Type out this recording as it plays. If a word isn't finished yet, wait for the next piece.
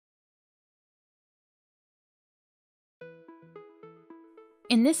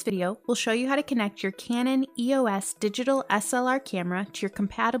In this video, we'll show you how to connect your Canon EOS digital SLR camera to your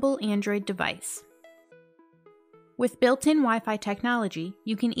compatible Android device. With built-in Wi-Fi technology,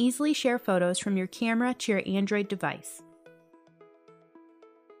 you can easily share photos from your camera to your Android device.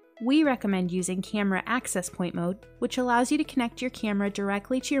 We recommend using Camera Access Point mode, which allows you to connect your camera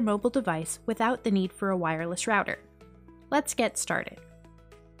directly to your mobile device without the need for a wireless router. Let's get started.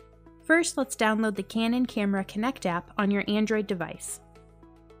 First, let's download the Canon Camera Connect app on your Android device.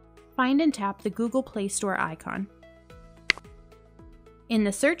 Find and tap the Google Play Store icon. In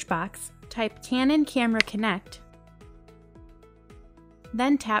the search box, type Canon Camera Connect,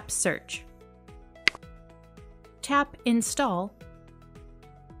 then tap Search. Tap Install,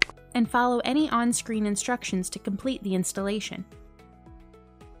 and follow any on-screen instructions to complete the installation.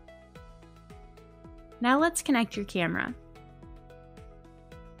 Now let's connect your camera.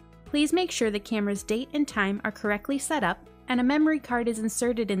 Please make sure the camera's date and time are correctly set up and a memory card is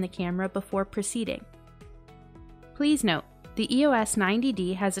inserted in the camera before proceeding. Please note, the EOS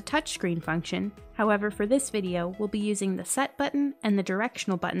 90D has a touchscreen function, however for this video we'll be using the Set button and the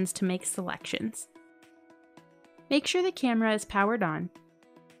directional buttons to make selections. Make sure the camera is powered on,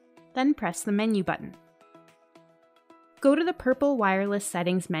 then press the menu button. Go to the purple wireless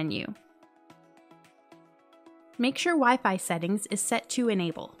settings menu. Make sure Wi-Fi settings is set to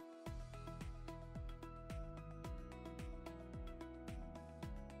enable.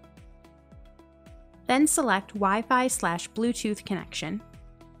 Then select Wi-Fi/Bluetooth connection.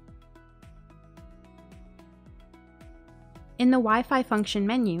 In the Wi-Fi function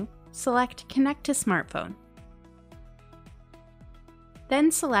menu, select Connect to Smartphone. Then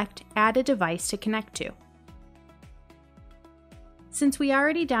select Add a device to connect to. Since we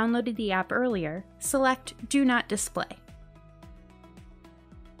already downloaded the app earlier, select Do Not Display.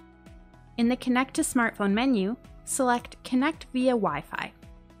 In the Connect to Smartphone menu, select Connect via Wi-Fi.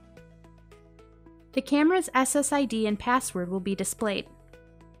 The camera's SSID and password will be displayed.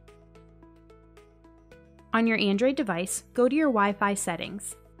 On your Android device, go to your Wi-Fi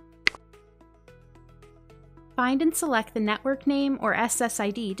settings. Find and select the network name or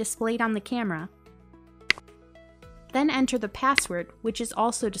SSID displayed on the camera. Then enter the password, which is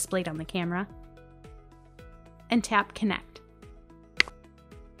also displayed on the camera, and tap Connect.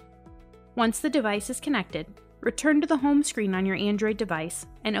 Once the device is connected, return to the home screen on your Android device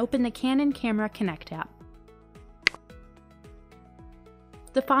and open the Canon Camera Connect app.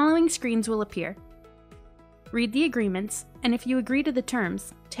 The following screens will appear. Read the agreements, and if you agree to the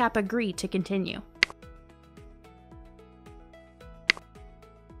terms, tap Agree to continue.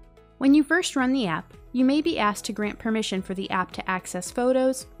 When you first run the app, you may be asked to grant permission for the app to access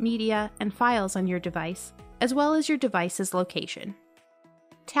photos, media, and files on your device, as well as your device's location.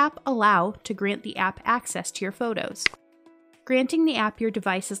 Tap Allow to grant the app access to your photos. Granting the app your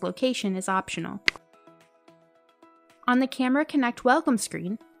device's location is optional. On the Camera Connect welcome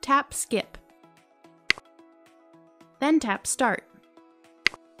screen, tap Skip. Then tap Start.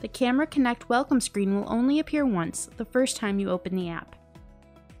 The Camera Connect welcome screen will only appear once, the first time you open the app.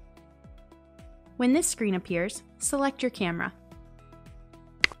 When this screen appears, select your camera.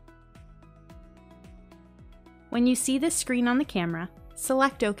 When you see this screen on the camera,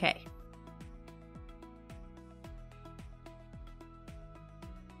 select OK.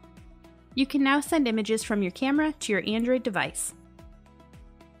 You can now send images from your camera to your Android device.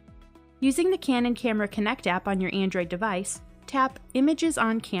 Using the Canon Camera Connect app on your Android device, tap Images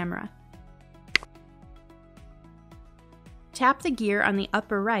on Camera. Tap the gear on the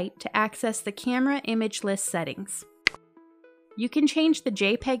upper right to access the camera image list settings. You can change the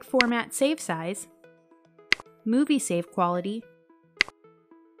JPEG format save size, movie save quality,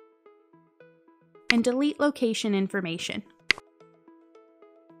 and delete location information.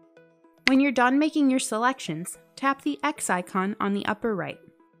 When you're done making your selections, tap the X icon on the upper right.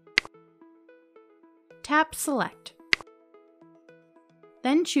 Tap Select.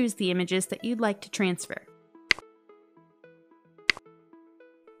 Then choose the images that you'd like to transfer.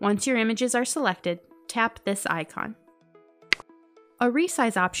 Once your images are selected, tap this icon. A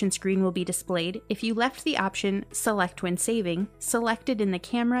resize option screen will be displayed if you left the option Select when saving selected in the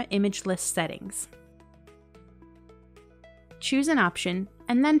camera image list settings. Choose an option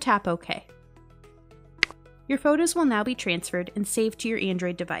and then tap OK. Your photos will now be transferred and saved to your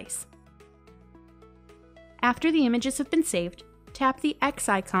Android device. After the images have been saved, tap the X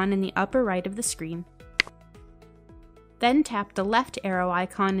icon in the upper right of the screen. Then tap the left arrow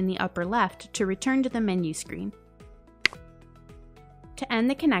icon in the upper left to return to the menu screen. To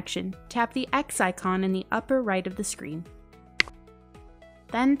end the connection, tap the X icon in the upper right of the screen.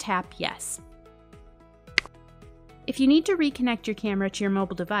 Then tap Yes. If you need to reconnect your camera to your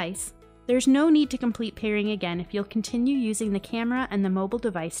mobile device, there's no need to complete pairing again if you'll continue using the camera and the mobile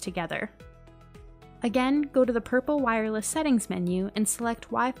device together. Again, go to the purple wireless settings menu and select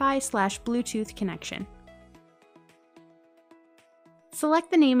Wi-Fi/Bluetooth connection.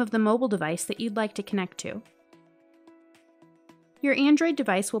 Select the name of the mobile device that you'd like to connect to. Your Android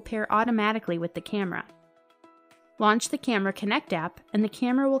device will pair automatically with the camera. Launch the Camera Connect app and the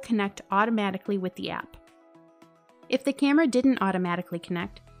camera will connect automatically with the app. If the camera didn't automatically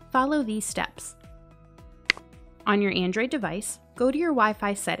connect, follow these steps. On your Android device, go to your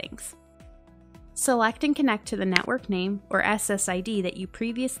Wi-Fi settings. Select and connect to the network name or SSID that you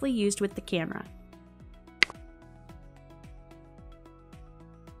previously used with the camera.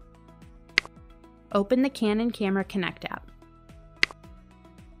 Open the Canon Camera Connect app.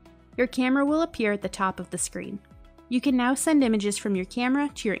 Your camera will appear at the top of the screen. You can now send images from your camera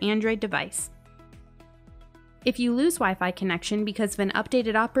to your Android device. If you lose Wi-Fi connection because of an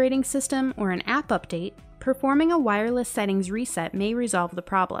updated operating system or an app update, performing a wireless settings reset may resolve the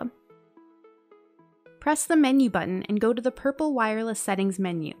problem. Press the menu button and go to the purple wireless settings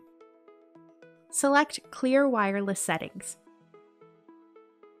menu. Select Clear Wireless Settings.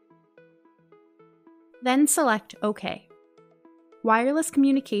 Then select OK. Wireless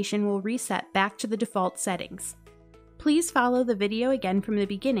communication will reset back to the default settings. Please follow the video again from the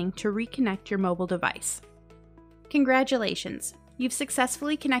beginning to reconnect your mobile device. Congratulations! You've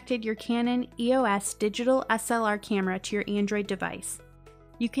successfully connected your Canon EOS digital SLR camera to your Android device.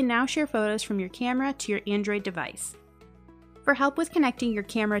 You can now share photos from your camera to your Android device. For help with connecting your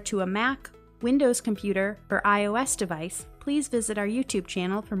camera to a Mac, Windows computer, or iOS device, please visit our YouTube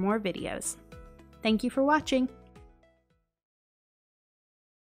channel for more videos. Thank you for watching!